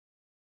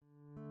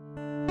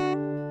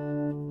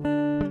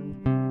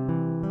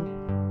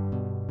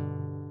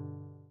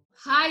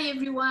Hi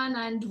everyone,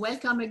 and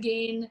welcome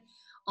again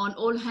on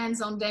All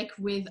Hands on Deck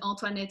with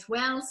Antoinette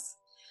Wells.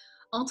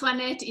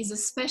 Antoinette is a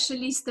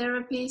specialist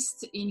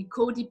therapist in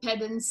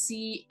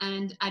codependency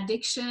and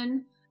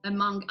addiction,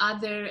 among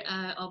other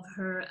of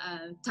her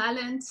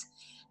talents.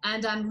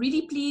 And I'm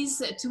really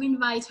pleased to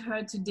invite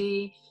her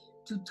today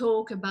to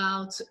talk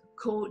about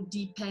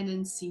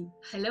codependency.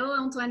 Hello,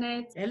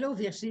 Antoinette. Hello,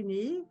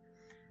 Virginie.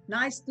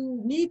 Nice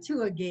to meet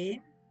you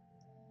again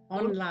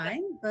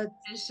online, but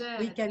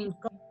we can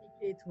communicate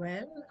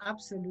well,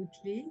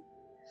 absolutely.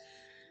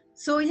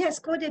 So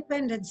yes,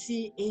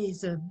 codependency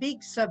is a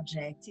big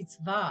subject. It's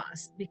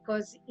vast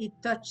because it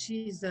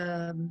touches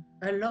a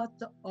lot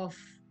of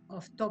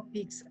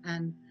topics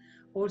and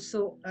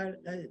also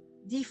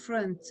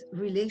different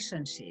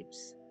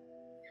relationships.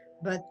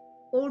 But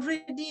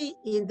already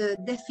in the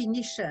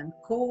definition,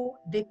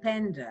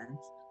 codependent,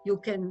 you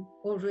can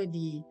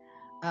already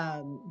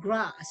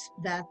grasp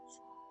that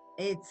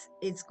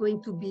it's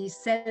going to be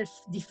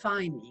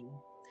self-defining,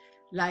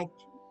 like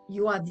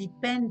you are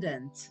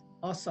dependent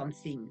or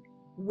something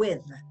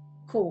with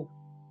co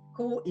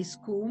is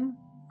cum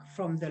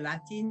from the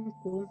Latin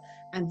cum,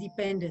 and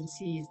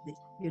dependency is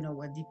you know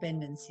what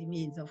dependency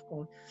means, of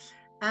course.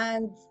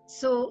 And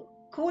so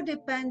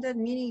codependent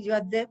meaning you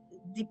are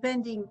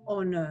depending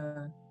on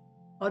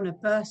a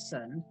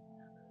person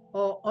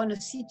or on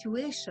a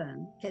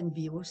situation, can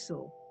be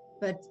also,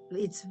 but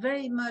it's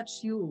very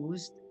much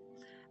used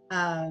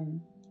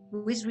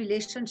with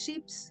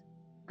relationships,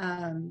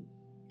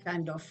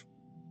 kind of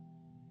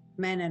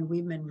men and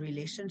women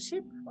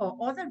relationship, or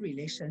other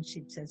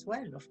relationships as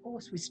well, of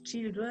course, with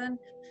children,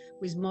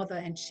 with mother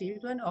and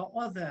children, or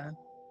other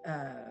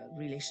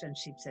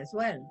relationships as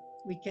well.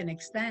 We can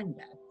extend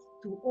that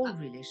to all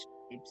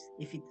relationships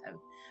if it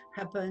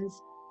happens,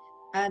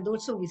 and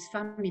also with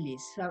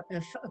families. A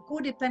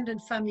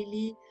codependent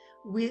family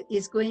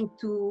is going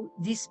to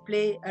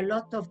display a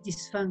lot of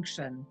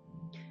dysfunction,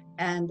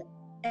 and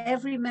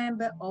every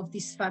member of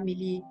this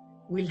family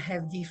will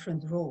have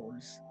different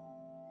roles.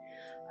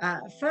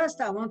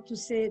 First, I want to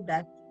say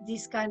that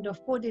this kind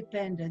of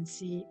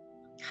codependency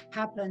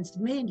happens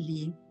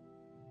mainly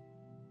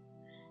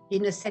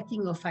in a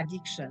setting of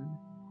addiction,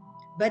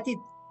 but it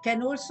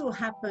can also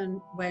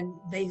happen when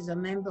there is a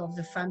member of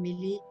the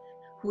family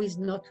who is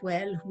not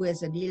well, who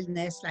has an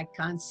illness like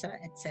cancer,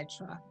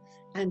 etc.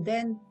 And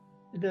then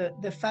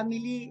the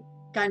family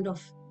kind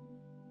of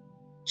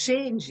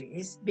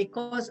changes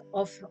because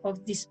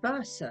of this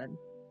person.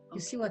 You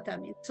see what I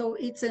mean? So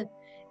it's an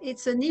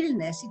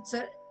illness, it's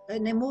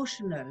an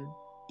emotional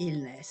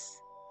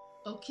illness.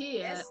 Okay,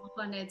 yes.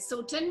 Antoinette.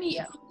 So tell me,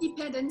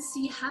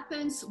 codependency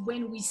happens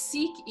when we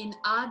seek in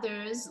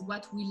others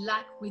what we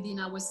lack within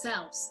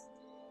ourselves.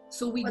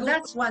 So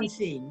that's one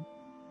thing.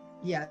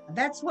 Yeah,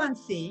 that's one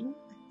thing.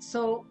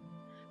 So,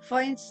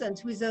 for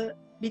instance,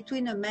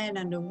 between a man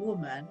and a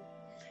woman,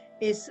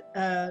 is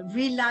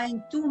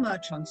relying too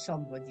much on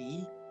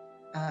somebody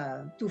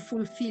to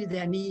fulfill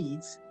their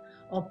needs,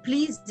 or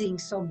pleasing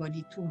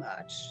somebody too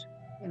much.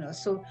 You know,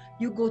 so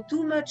you go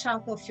too much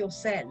out of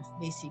yourself,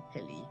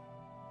 basically.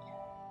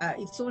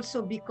 It's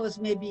also because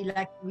maybe,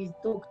 like we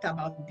talked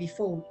about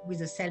before, with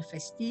the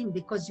self-esteem,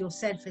 because your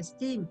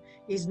self-esteem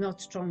is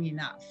not strong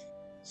enough.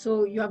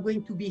 So you are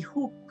going to be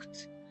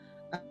hooked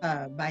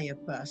by a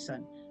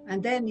person.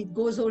 And then it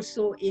goes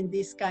also in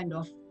this kind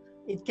of,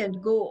 it can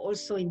go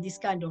also in this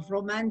kind of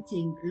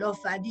romantic love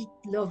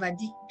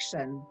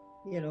addiction,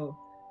 you know,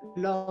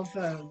 love,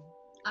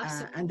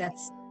 and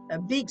that's a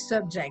big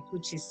subject,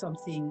 which is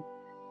something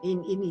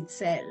in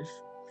itself.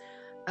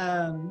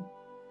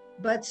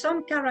 But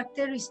some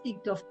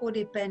characteristic of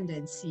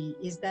codependency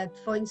is that,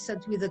 for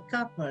instance, with a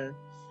couple,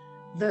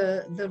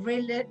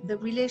 the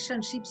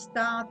relationship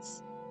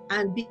starts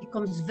and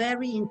becomes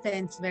very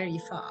intense very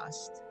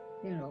fast,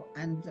 you know,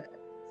 and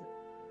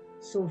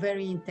so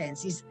very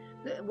intense. Is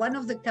one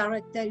of the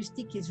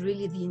characteristics is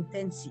really the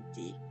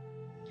intensity.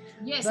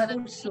 Yes, but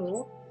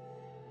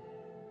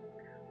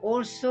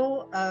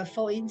also,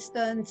 for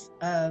instance,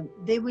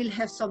 they will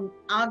have some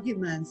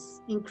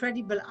arguments,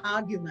 incredible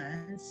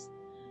arguments,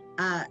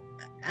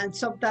 and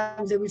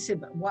sometimes they will say,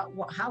 "But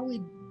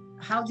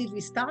how did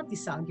we start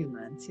this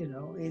argument?" You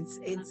know, it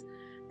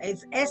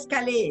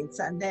escalates,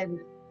 and then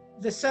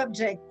the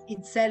subject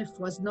itself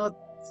was not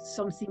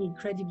something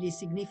incredibly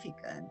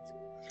significant,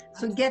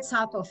 so it gets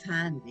out of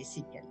hand,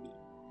 basically.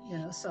 You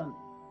know, so.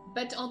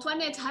 But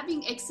Antoinette,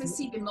 having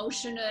excessive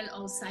emotional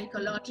or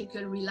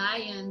psychological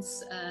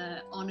reliance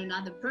on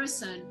another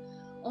person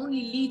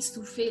only leads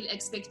to failed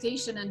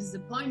expectation and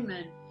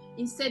disappointment.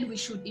 Instead, we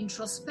should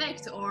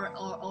introspect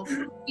or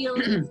feel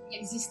the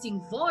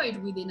existing void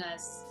within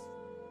us.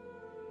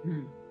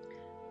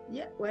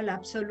 Yeah, well,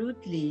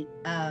 absolutely.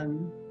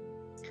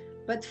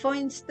 But for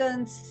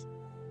instance,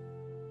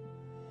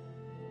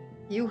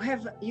 you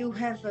have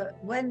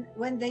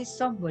when there's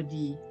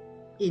somebody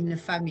in a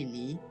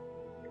family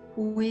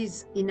who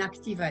is in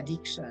active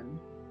addiction,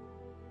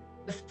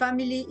 the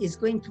family is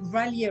going to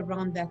rally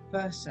around that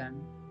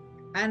person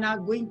and are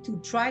going to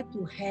try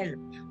to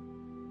help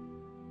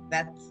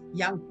that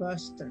young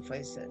person, for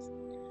instance.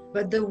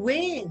 but the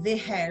way they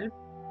help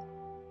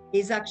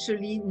is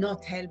actually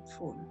not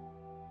helpful,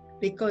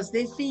 because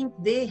they think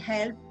they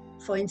help,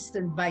 for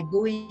instance, by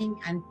going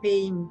and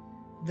paying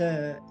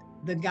the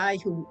guy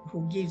who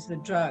gives the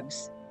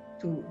drugs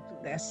to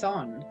their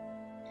son,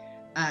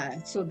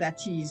 so that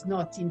he is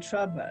not in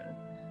trouble,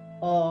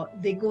 or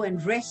they go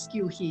and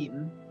rescue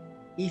him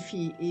if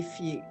he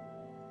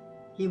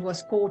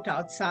was caught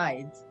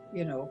outside,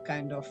 you know,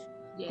 kind of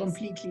Yes.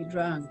 completely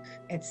drunk,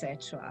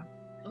 etc.,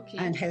 Okay.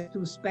 and has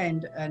to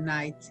spend a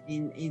night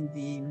in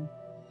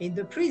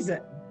the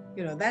prison.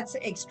 You know, that's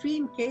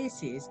extreme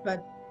cases.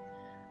 But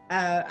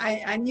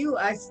I knew,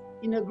 as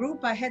in a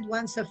group I had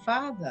once, a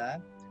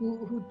father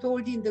who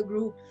told in the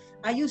group,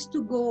 I used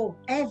to go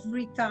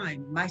every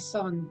time my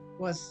son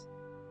was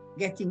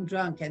getting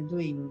drunk and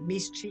doing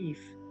mischief.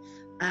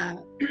 I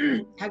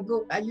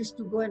used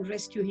to go and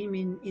rescue him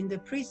in the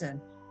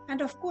prison.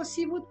 And of course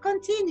he would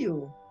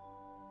continue,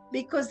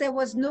 because there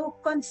was no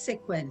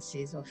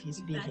consequences of his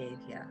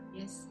behavior.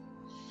 Yes.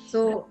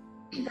 So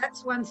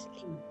that's one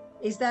thing,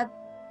 is that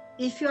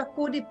if you are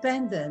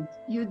codependent,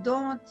 you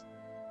don't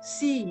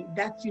see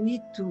that you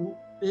need to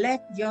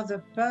let the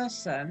other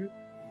person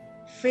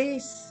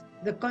face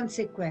the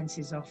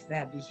consequences of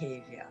their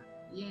behavior.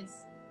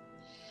 Yes.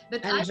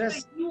 But And either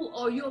you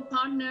or your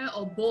partner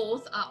or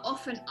both are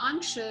often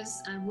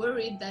anxious and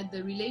worried that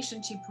the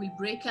relationship will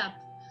break up,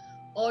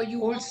 or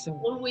you also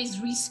want to always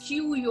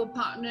rescue your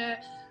partner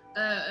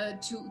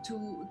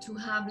to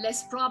have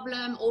less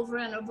problem over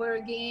and over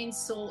again.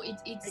 So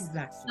it's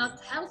exactly not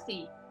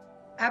healthy.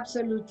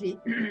 Absolutely.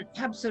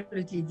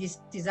 Absolutely.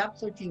 This is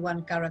absolutely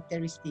one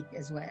characteristic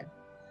as well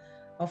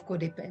of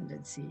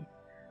codependency,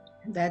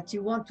 that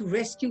you want to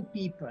rescue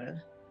people.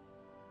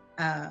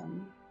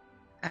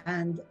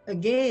 And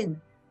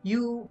again,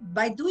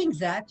 by doing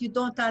that, you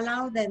don't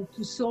allow them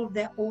to solve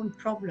their own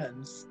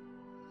problems.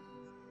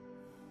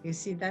 You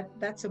see,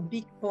 that's a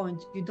big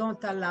point. You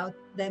don't allow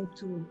them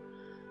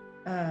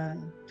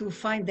to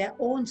find their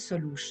own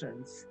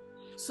solutions.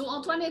 So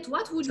Antoinette,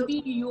 what would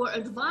be your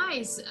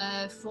advice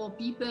for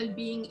people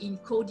being in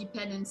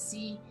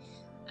codependency?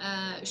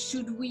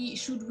 Should we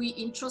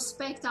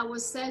introspect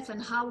ourselves,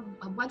 and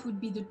what would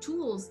be the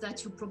tools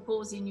that you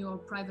propose in your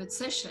private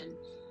session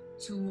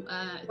to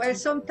well,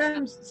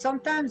 sometimes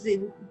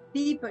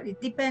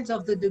it depends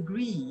of the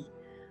degree,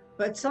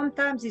 but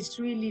sometimes it's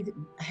really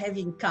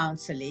having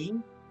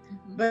counseling.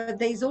 Mm-hmm. But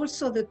there's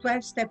also the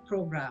 12-step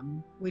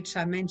program, which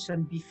I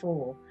mentioned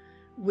before,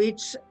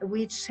 which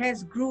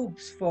has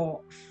groups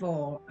for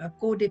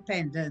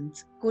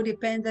codependent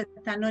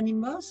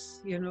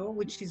anonymous, you know,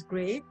 which is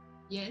great.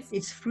 Yes,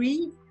 it's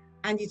free,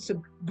 and it's a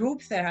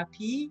group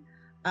therapy,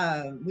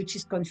 which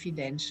is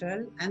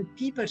confidential, and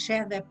people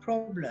share their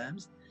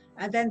problems,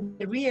 and then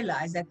they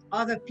realize that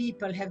other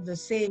people have the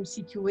same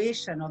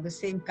situation or the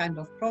same kind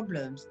of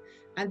problems,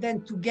 and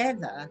then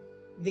together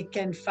they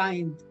can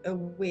find a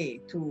way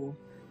to,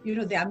 you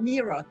know, they are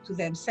mirrored to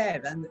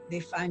themselves, and they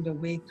find a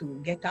way to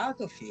get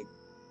out of it.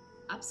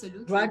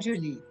 Absolutely.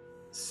 Gradually.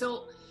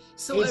 So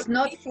it's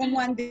not from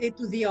one day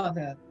to the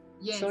other.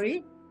 Yes.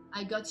 Sorry?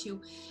 I got you.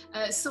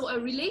 So a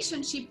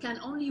relationship can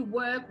only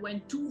work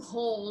when two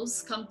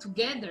wholes come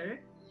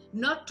together,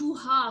 not two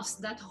halves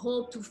that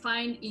hope to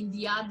find in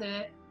the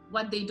other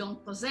what they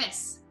don't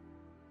possess.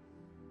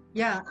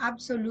 Yeah,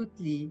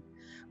 absolutely.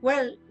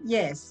 Well,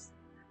 yes.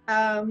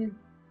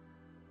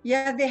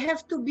 Yeah, they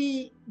have to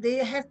be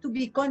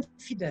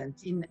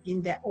confident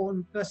in their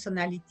own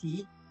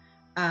personality,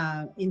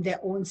 in their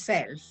own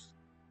self,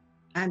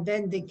 and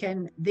then they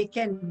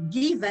can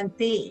give and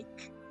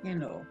take, you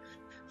know.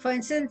 For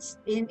instance,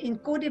 in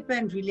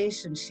codependent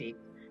relationship,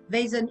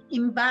 there is an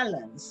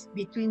imbalance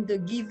between the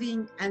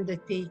giving and the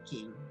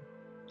taking.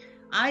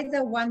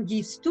 Either one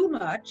gives too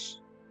much,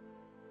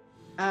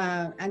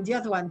 and the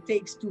other one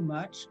takes too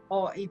much,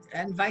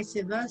 and vice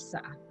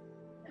versa.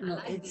 You know,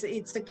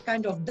 it's a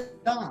kind of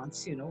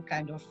dance, you know,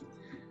 kind of,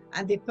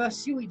 and they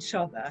pursue each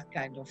other,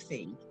 kind of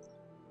thing.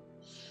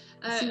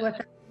 See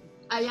what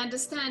I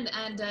understand,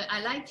 and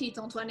I like it,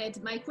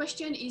 Antoinette. My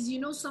question is, you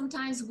know,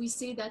 sometimes we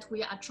say that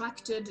we are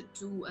attracted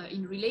to,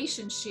 in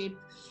relationship,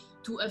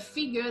 to a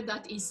figure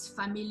that is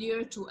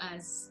familiar to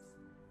us.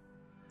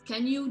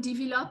 Can you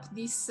develop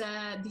this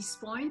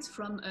point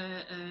from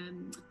a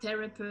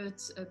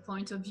therapist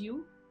point of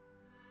view?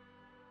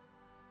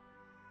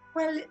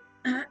 Well,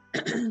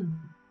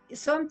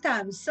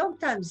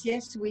 sometimes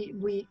yes,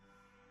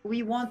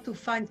 we want to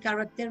find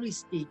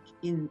characteristic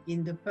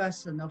in the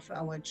person of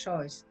our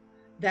choice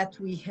that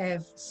we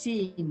have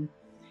seen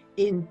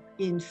in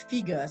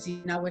figures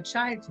in our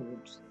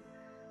childhood,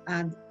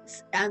 and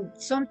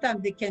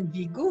sometimes they can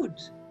be good,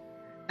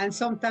 and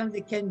sometimes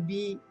they can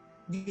be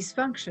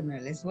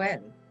dysfunctional as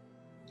well.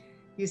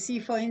 You see,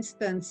 for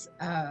instance,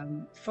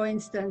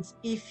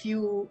 if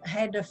you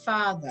had a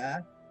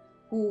father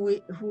who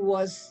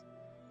was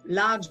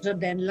larger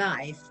than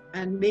life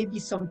and maybe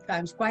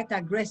sometimes quite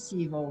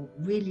aggressive or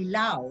really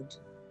loud,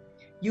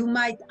 you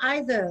might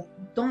either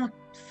not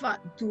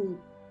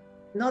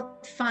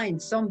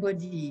find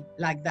somebody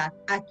like that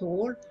at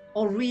all,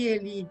 or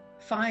really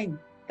find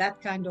that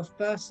kind of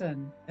person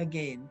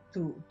again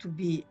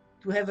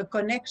to have a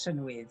connection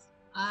with.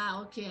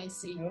 Ah, okay, I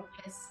see. You know?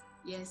 Yes,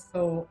 yes.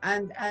 So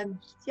and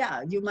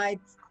yeah, you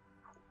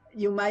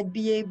might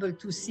be able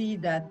to see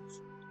that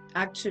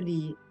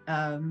actually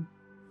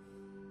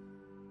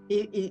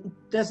it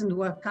doesn't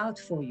work out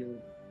for you,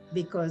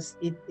 because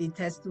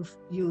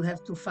you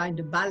have to find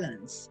a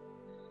balance.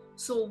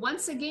 So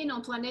once again,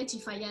 Antoinette,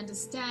 if I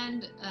understand,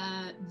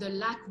 the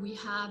lack we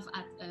have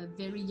at a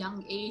very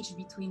young age,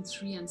 between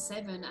 3 and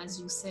 7, as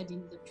you said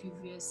in the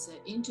previous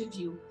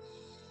interview,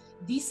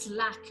 this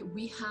lack,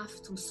 we have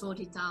to sort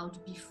it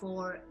out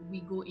before we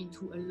go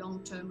into a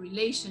long-term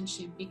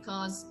relationship,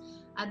 because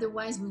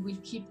otherwise we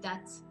will keep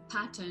that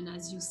pattern,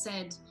 as you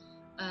said,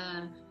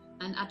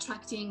 and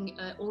attracting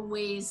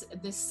always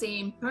the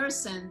same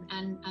person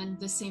and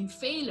the same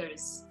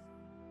failures.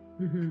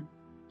 Mm-hmm.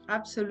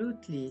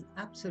 Absolutely,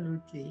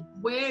 absolutely.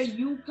 Where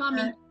you come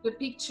into the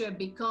picture,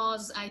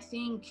 because I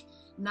think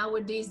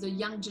nowadays the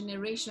young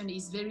generation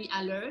is very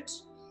alert,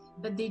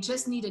 but they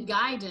just need a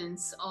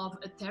guidance of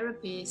a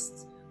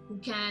therapist who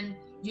can,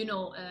 you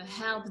know,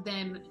 help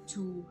them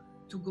to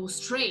go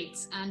straight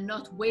and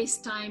not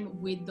waste time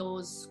with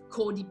those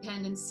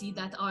codependency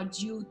that are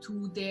due to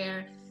their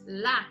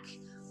lack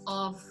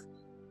of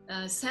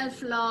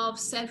self-love,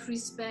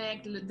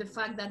 self-respect, the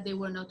fact that they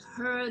were not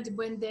heard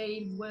when they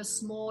were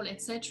small,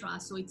 etc.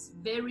 So it's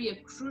very a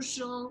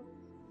crucial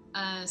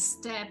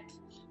step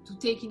to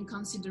take in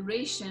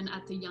consideration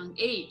at a young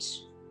age.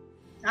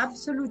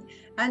 Absolutely.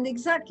 And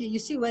exactly, you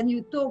see, when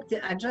you talked,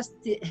 I just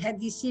had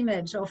this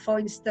image of, for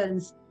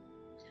instance,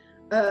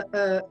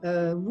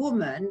 a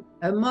woman,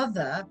 a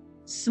mother,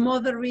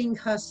 smothering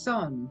her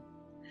son.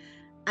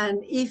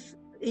 And if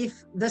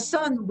the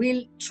son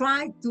will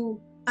try to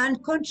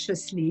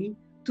unconsciously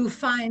to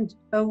find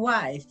a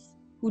wife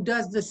who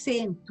does the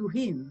same to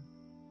him,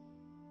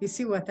 you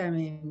see what I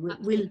mean?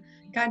 Will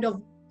kind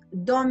of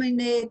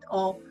dominate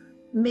or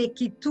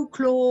make it too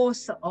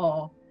close,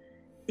 or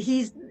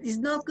he's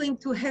not going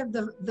to have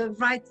the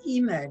right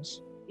image.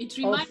 It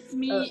reminds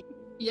me,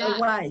 a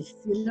wife,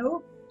 you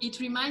know? It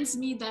reminds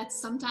me that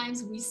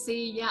sometimes we say,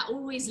 yeah,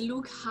 always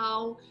look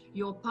how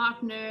your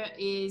partner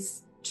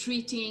is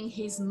treating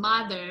his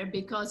mother,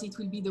 because it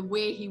will be the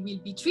way he will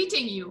be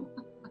treating you.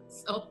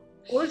 So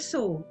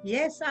also,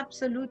 yes,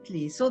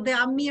 absolutely. So there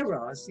are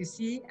mirrors, you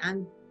see,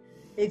 and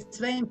it's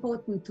very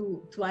important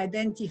to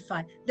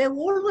identify. There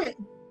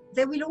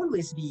will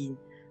always be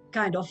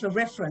kind of a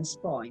reference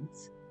point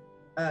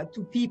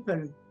to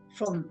people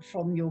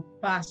from your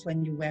past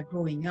when you were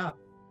growing up.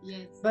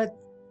 Yes. But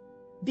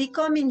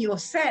becoming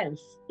yourself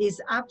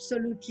is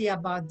absolutely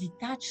about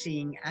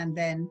detaching and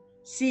then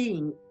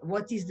seeing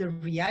what is the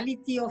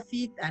reality of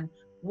it, and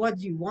what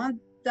do you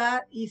want,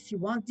 that if you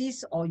want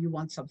this, or you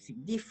want something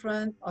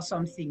different or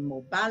something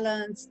more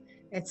balanced,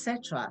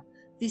 etc.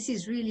 This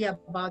is really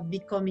about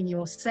becoming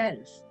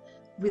yourself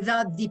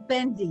without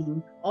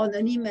depending on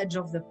an image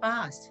of the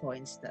past, for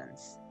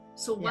instance.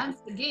 So once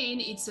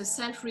again, it's a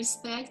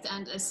self-respect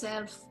and a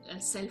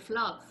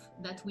self-love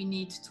that we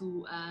need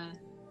to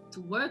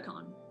work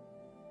on.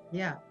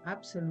 Yeah,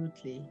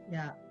 absolutely.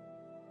 Yeah.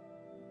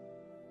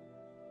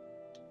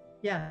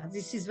 Yeah,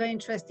 this is very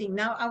interesting.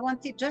 Now, I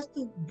wanted just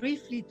to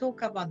briefly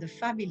talk about the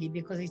family,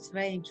 because it's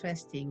very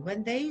interesting.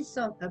 When there is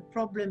a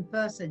problem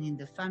person in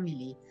the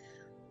family,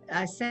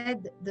 I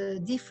said the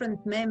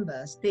different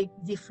members take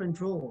different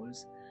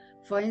roles.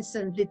 For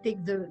instance, they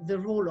take the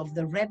role of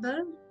the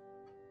rebel,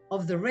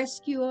 of the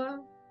rescuer,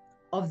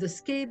 of the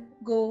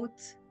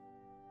scapegoat.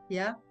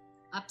 Yeah.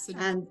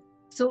 Absolutely. And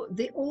so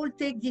they all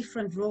take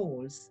different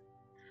roles.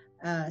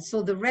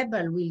 So the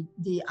rebel will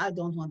be, I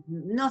don't want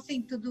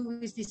nothing to do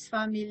with this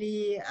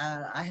family,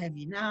 I have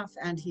enough,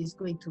 and he's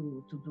going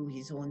to do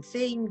his own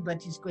thing,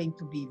 but he's going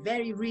to be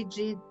very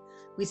rigid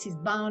with his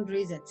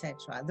boundaries,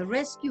 etc. The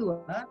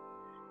rescuer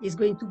is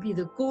going to be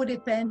the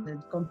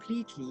codependent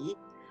completely,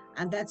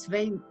 and that's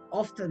very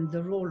often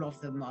the role of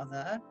the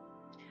mother.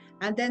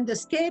 And then the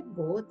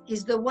scapegoat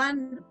is the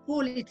one,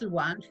 poor little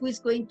one, who is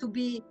going to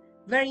be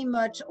very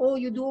much, oh,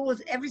 you do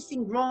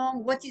everything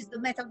wrong, what is the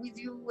matter with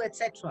you,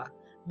 etc.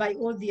 by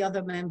all the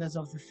other members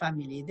of the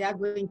family. They are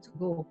going to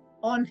go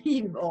on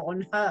him or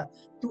on her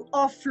to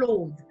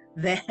offload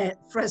their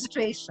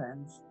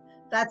frustrations.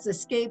 That's a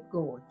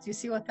scapegoat. You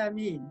see what I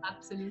mean?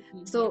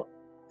 Absolutely. So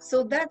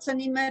that's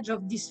an image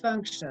of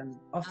dysfunction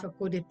of a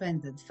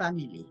codependent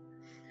family.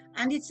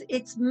 And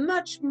it's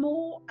much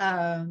more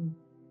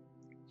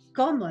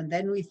common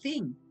than we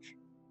think.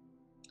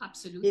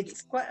 Absolutely.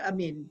 It's quite, I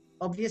mean,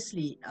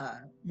 obviously,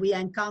 we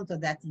encounter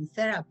that in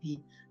therapy.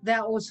 There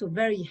are also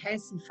very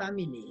healthy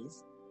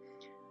families.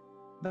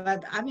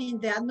 But I mean,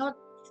 they are not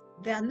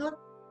the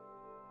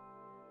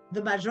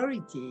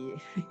majority,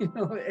 you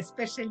know,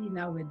 especially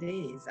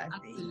nowadays, I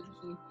think.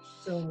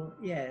 So,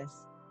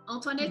 yes.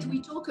 Antoinette,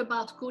 we talk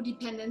about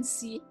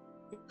codependency.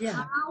 Yeah.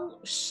 How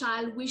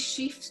shall we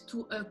shift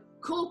to a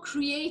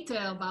co-creator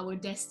of our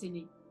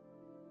destiny?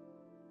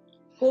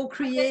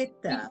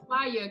 Co-creator.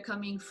 Require,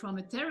 coming from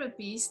a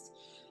therapist,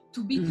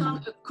 to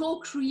become a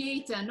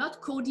co-creator,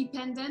 not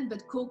codependent,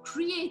 but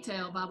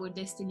co-creator of our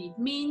destiny. It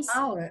means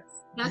that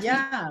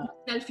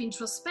we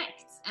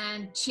self-introspect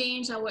and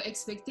change our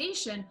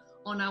expectation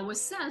on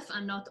ourselves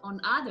and not on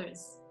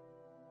others.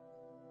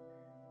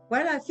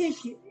 Well, I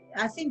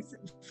think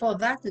for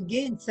that,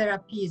 again,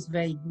 therapy is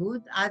very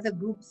good, either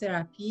group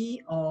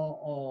therapy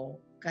or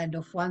kind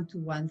of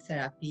one-to-one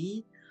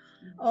therapy,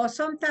 or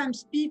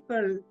sometimes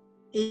people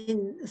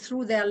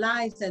through their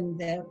lives and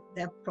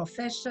their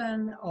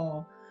profession,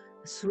 or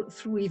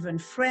through even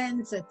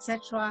friends,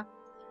 etc.,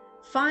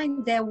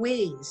 find their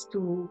ways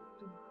to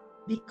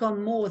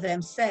become more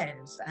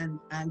themselves, and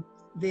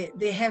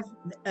they have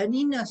an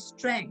inner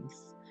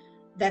strength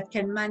that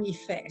can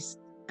manifest,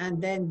 and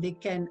then they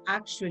can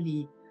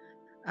actually,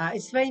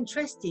 it's very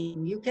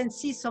interesting. You can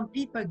see some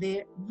people,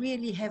 they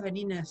really have an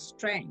inner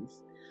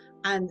strength,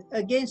 and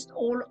against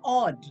all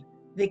odds,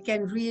 they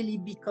can really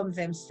become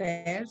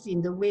themselves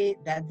in the way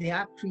that they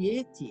are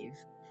creative,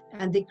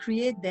 and they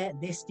create their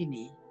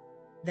destiny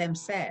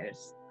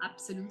themselves.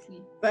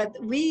 Absolutely. But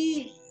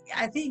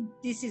I think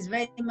this is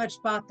very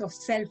much part of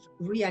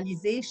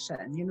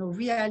self-realization, you know,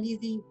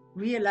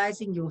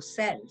 realizing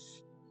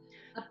yourself.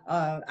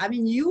 I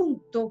mean, Jung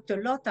talked a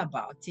lot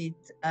about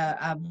it,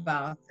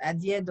 about at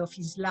the end of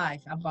his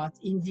life, about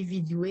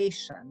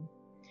individuation,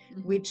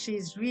 which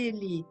is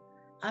really,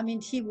 I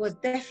mean, he was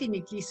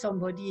definitely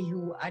somebody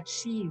who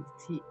achieved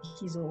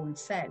his own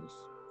self.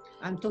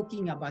 I'm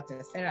talking about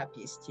a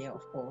therapist here,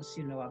 of course,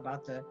 you know,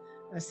 about a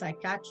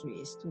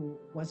psychiatrist who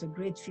was a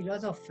great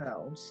philosopher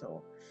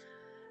also.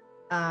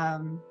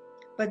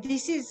 But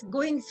this is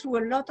going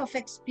through a lot of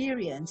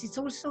experience. It's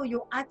also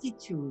your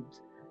attitude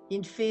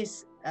in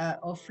face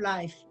of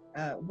life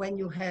when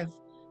you have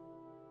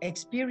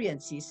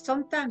experiences.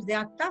 Sometimes they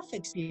are tough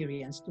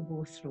experiences to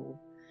go through.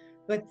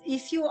 But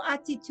if your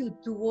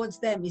attitude towards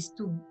them is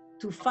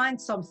to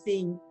find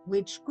something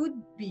which could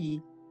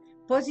be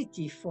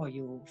positive for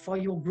you, for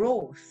your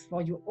growth,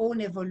 for your own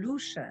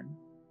evolution,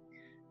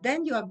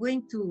 then you are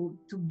going to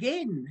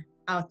gain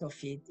out of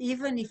it,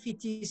 even if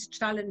it is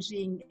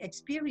challenging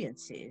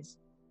experiences.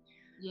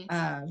 Yes.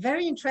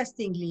 Very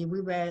interestingly,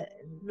 we were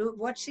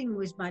watching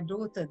with my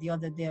daughter the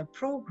other day a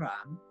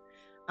program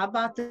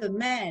about a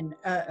man,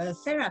 a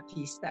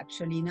therapist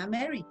actually in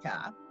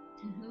America,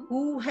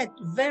 who had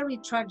very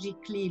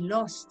tragically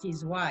lost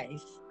his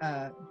wife,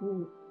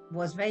 who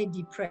was very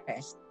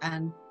depressed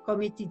and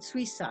committed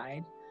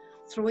suicide,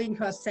 throwing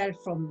herself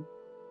from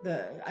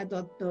the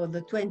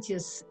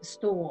 20th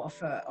floor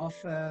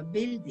of a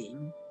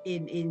building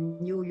in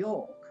New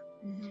York.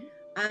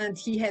 And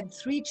he had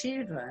 3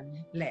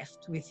 children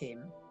left with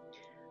him.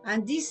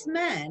 And this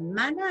man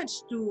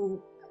managed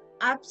to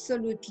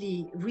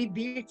absolutely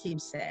rebuild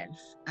himself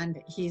and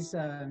his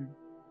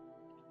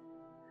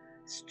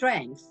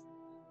strength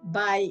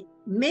by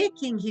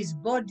making his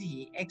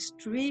body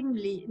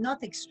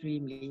not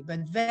extremely, but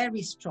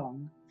very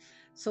strong.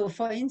 So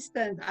for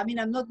instance, I mean,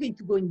 I'm not going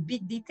to go in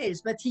big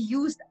details, but he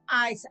used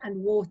ice and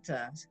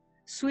water,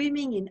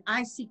 swimming in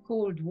icy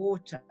cold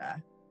water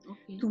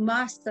to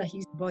master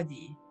his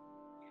body.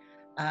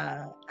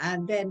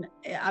 And then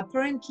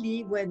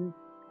apparently when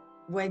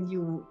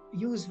you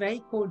use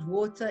very cold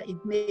water,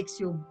 it makes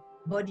your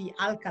body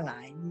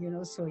alkaline, you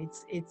know, so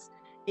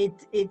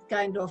it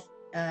kind of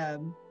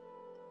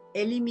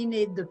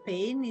eliminate the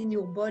pain in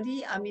your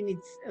body. I mean,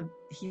 it's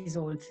his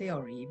own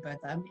theory, but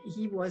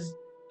he was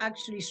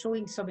actually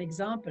showing some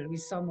example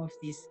with some of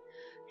his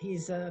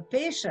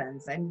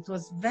patients, and it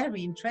was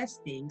very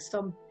interesting.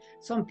 Some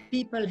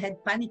people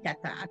had panic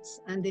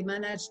attacks, and they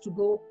managed to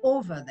go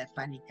over the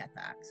panic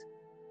attacks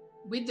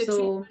with the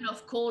treatment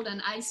of cold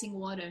and icing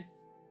water.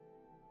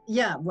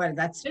 Yeah, well,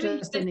 that's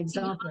just an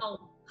example.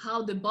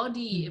 How the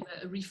body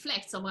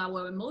reflects on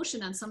our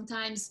emotion, and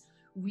sometimes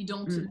we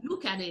don't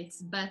look at it,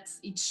 but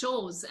it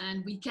shows.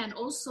 And we can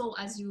also,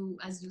 as you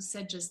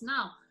said just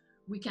now,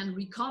 we can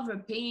recover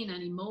pain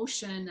and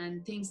emotion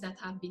and things that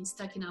have been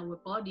stuck in our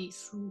body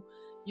through,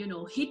 you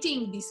know,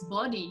 hitting this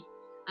body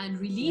and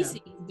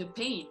releasing the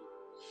pain.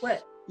 Well,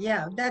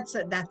 yeah, that's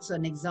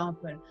an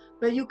example.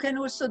 But you can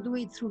also do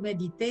it through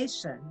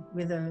meditation.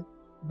 With a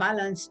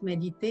balanced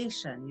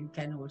meditation, you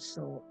can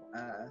also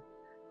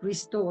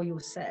restore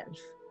yourself.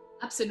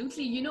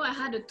 Absolutely. You know, I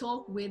had a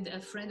talk with a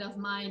friend of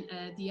mine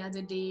the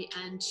other day,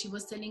 and she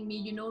was telling me,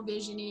 you know,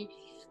 Virginie,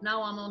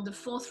 now I'm on the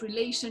 4th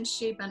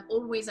relationship, and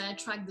always I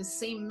attract the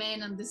same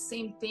man and the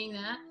same thing.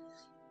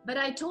 But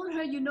I told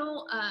her, you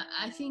know,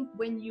 I think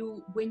when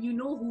you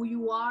know who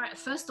you are,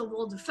 first of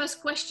all, the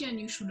first question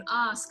you should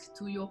ask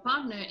to your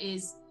partner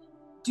is,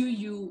 do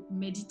you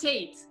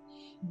meditate?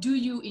 Do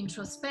you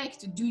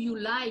introspect? Do you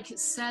like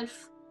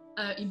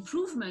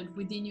self-improvement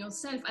within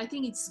yourself? I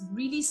think it's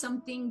really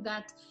something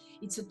that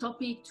it's a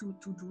topic to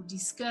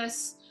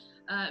discuss,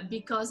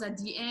 because at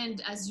the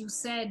end, as you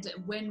said,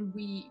 when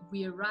we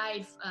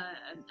arrive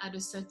at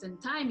a certain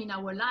time in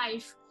our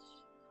life,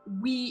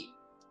 we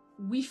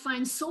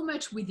find so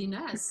much within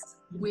us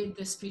with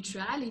the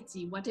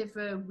spirituality,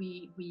 whatever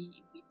we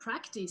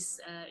practice.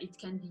 It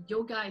can be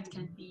yoga, it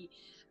can be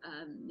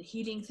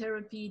healing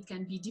therapy, it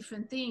can be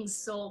different things.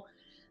 So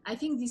I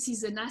think this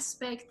is an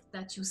aspect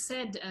that you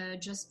said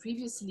just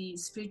previously.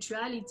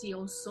 Spirituality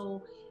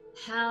also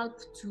help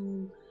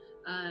to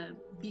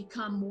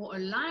become more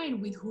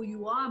aligned with who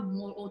you are,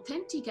 more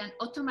authentic, and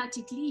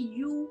automatically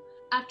you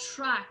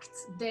attract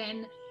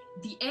then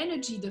the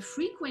energy, the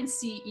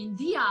frequency in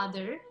the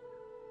other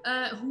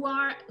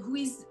who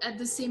is at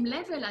the same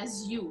level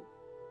as you.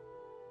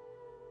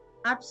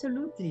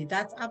 Absolutely,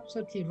 that's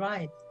absolutely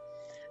right.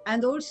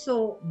 And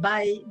also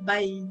by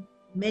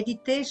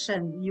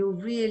meditation, you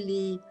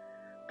really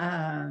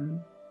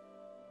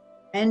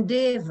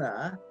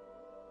endeavor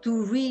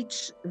to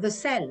reach the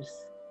self,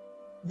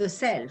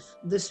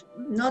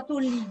 not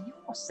only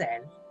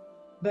yourself,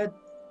 but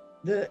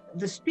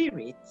the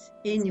spirit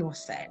in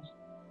yourself.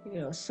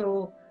 You know,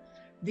 so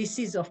this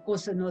is of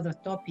course another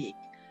topic,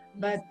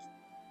 but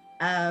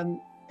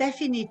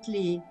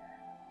definitely,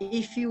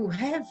 if you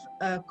have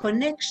a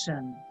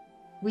connection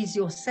with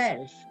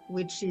yourself,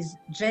 which is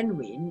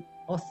genuine,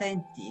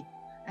 authentic,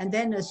 and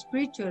then a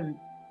spiritual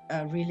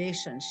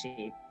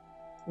relationship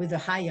with a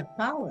higher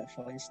power,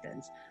 for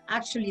instance,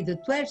 actually the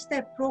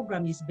 12-step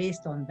program is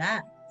based on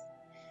that.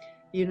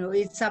 You know,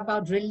 it's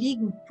about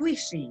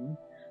relinquishing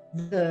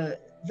the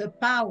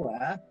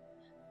power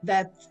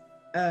that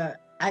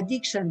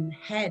addiction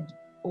had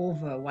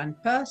over one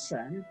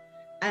person,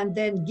 and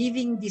then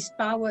giving this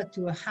power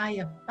to a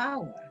higher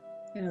power.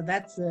 You know,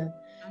 that's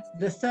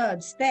the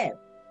third step.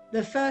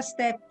 The first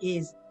step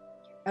is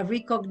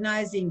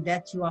recognizing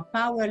that you are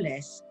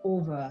powerless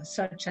over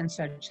such and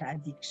such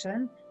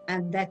addiction,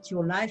 and that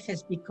your life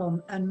has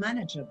become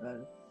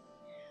unmanageable.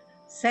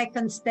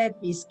 Second step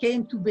is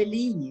came to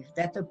believe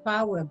that a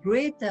power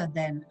greater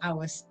than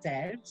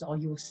ourselves or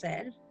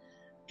yourself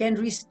can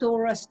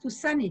restore us to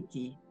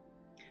sanity.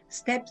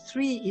 Step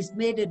 3 is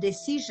made a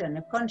decision,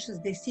 a conscious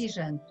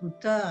decision to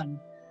turn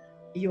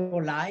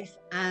your life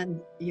and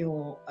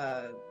your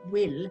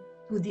will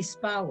to this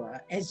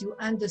power as you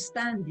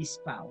understand this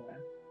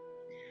power.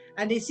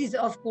 And this is,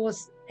 of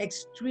course,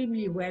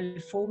 extremely well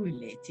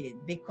formulated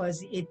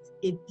because it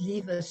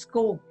leaves a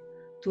scope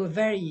to a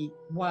very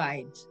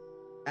wide,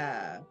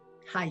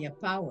 higher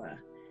power.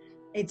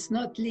 It's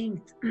not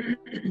linked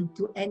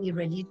to any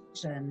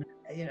religion.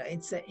 You know,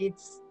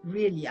 it's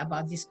really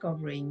about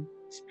discovering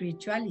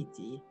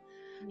spirituality.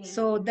 Yeah.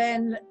 So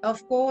then,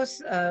 of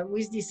course,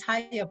 with this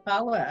higher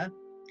power,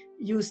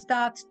 you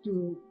start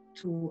to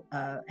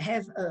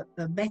have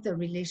a better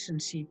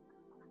relationship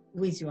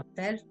with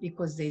yourself,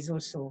 because there's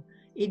also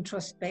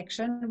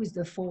introspection with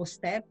the 4th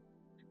step.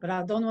 But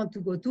I don't want to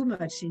go too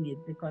much in it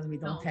because we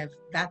don't have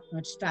that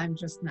much time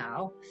just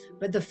now.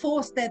 But the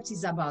 4 steps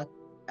is about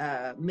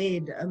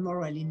made a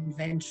moral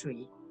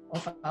inventory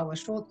of our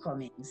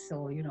shortcomings.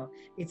 So, you know,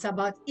 it's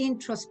about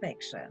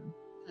introspection.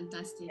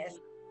 Fantastic. Yes,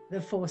 the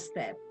 4th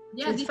step.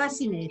 Yeah, so it's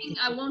fascinating.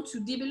 I want to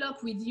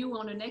develop with you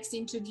on the next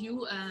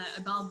interview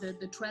about the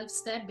 12th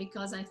step,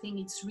 because I think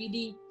it's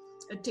really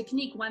a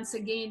technique, once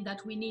again,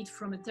 that we need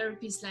from a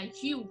therapist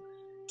like you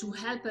to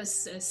help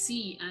us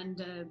see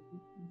and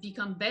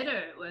become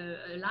better,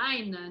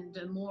 aligned,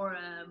 and more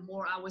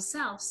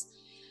ourselves.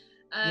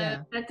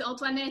 But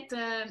Antoinette,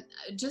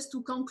 just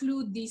to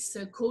conclude this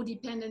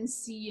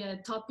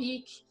codependency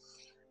topic,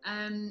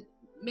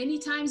 many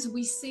times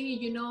we say,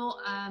 you know,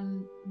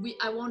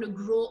 I want to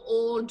grow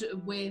old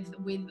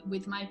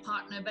with my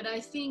partner, but I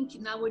think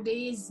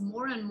nowadays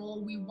more and more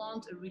we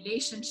want a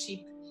relationship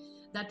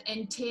that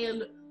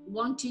entail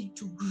wanting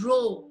to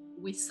grow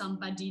with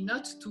somebody,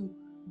 not to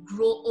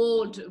grow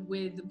old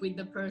with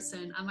the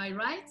person. Am I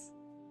right?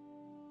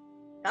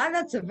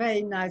 That's a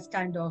very nice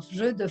kind of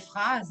jeu de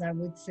phrase, I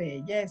would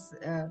say. Yes,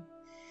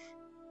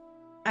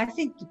 I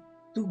think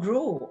to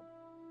grow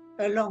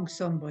along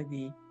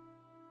somebody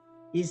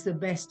is the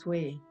best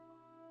way,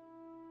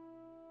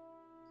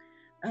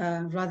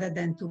 rather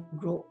than to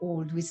grow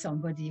old with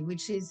somebody,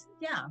 which is,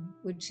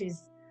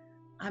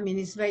 I mean,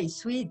 it's very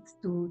sweet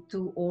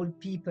to old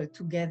people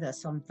together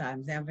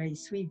sometimes. They're very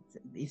sweet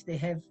if they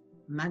have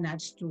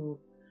managed to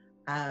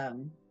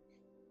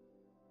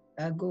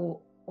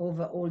go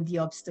over all the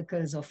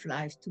obstacles of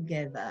life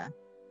together.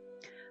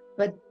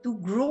 But to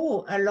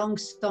grow along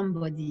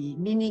somebody,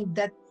 meaning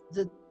that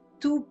the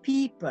two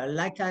people,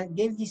 like I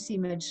gave this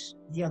image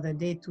the other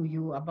day to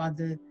you about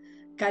the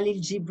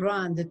Khalil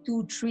Gibran, the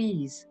 2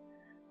 trees,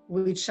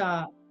 which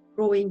are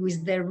growing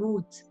with their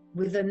root,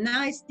 with a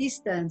nice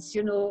distance,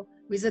 you know,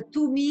 with a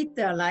 2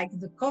 meter, like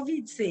the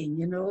COVID thing,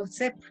 you know,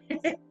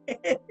 separate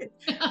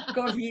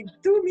COVID,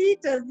 2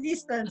 meter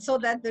distance so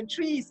that the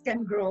trees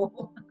can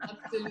grow.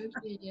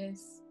 Absolutely,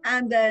 yes.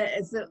 And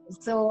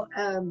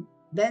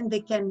then they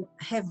can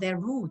have their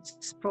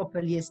roots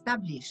properly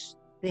established.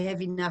 They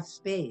have enough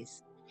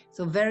space.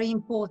 So very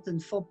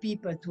important for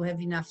people to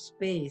have enough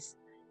space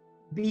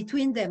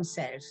between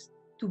themselves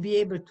to be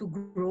able to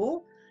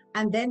grow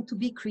and then to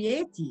be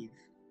creative,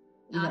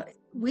 you know,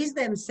 with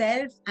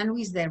themselves and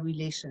with their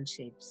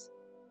relationships.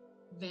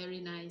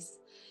 Very nice.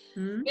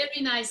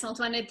 Very nice,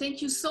 Antoinette.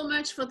 Thank you so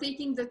much for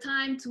taking the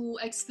time to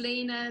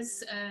explain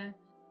us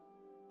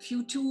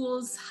few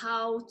tools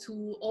how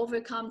to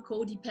overcome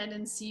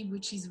codependency,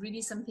 which is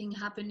really something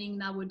happening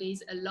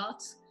nowadays a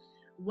lot,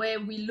 where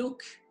we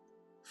look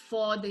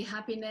for the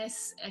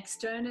happiness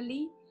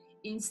externally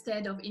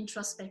instead of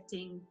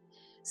introspecting.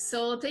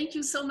 So thank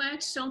you so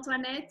much,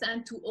 Antoinette,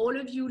 and to all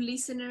of you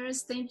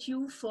listeners, thank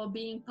you for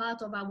being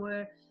part of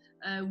our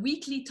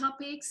weekly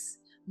topics.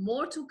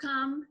 More to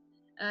come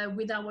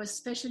with our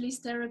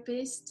specialist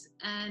therapist.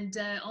 And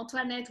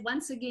Antoinette,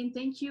 once again,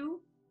 thank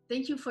you.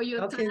 Thank you for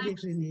your time.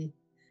 Virginie.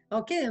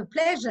 Okay, a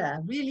pleasure.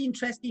 Really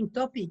interesting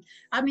topic.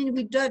 I mean,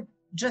 we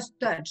just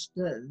touched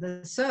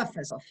the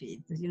surface of it.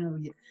 You know,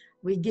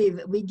 we give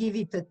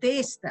it a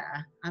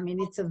taster. I mean,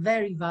 it's a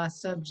very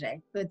vast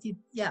subject, but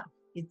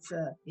it's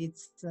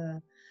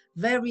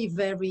very,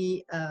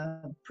 very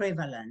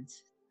prevalent.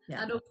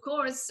 Yeah. And of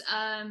course,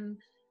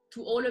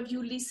 to all of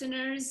you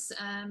listeners,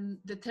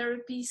 the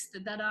therapists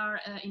that are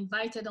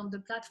invited on the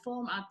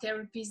platform are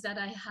therapists that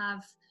I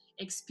have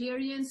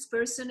experienced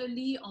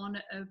personally on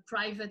a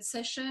private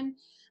session.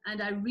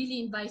 And I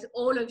really invite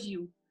all of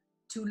you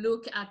to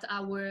look at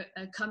our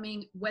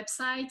coming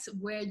website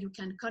where you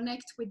can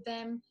connect with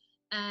them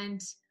and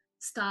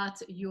start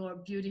your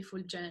beautiful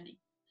journey.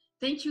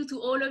 Thank you to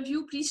all of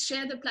you. Please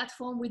share the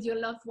platform with your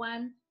loved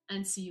one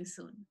and see you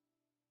soon.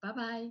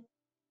 Bye-bye.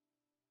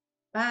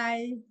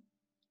 Bye.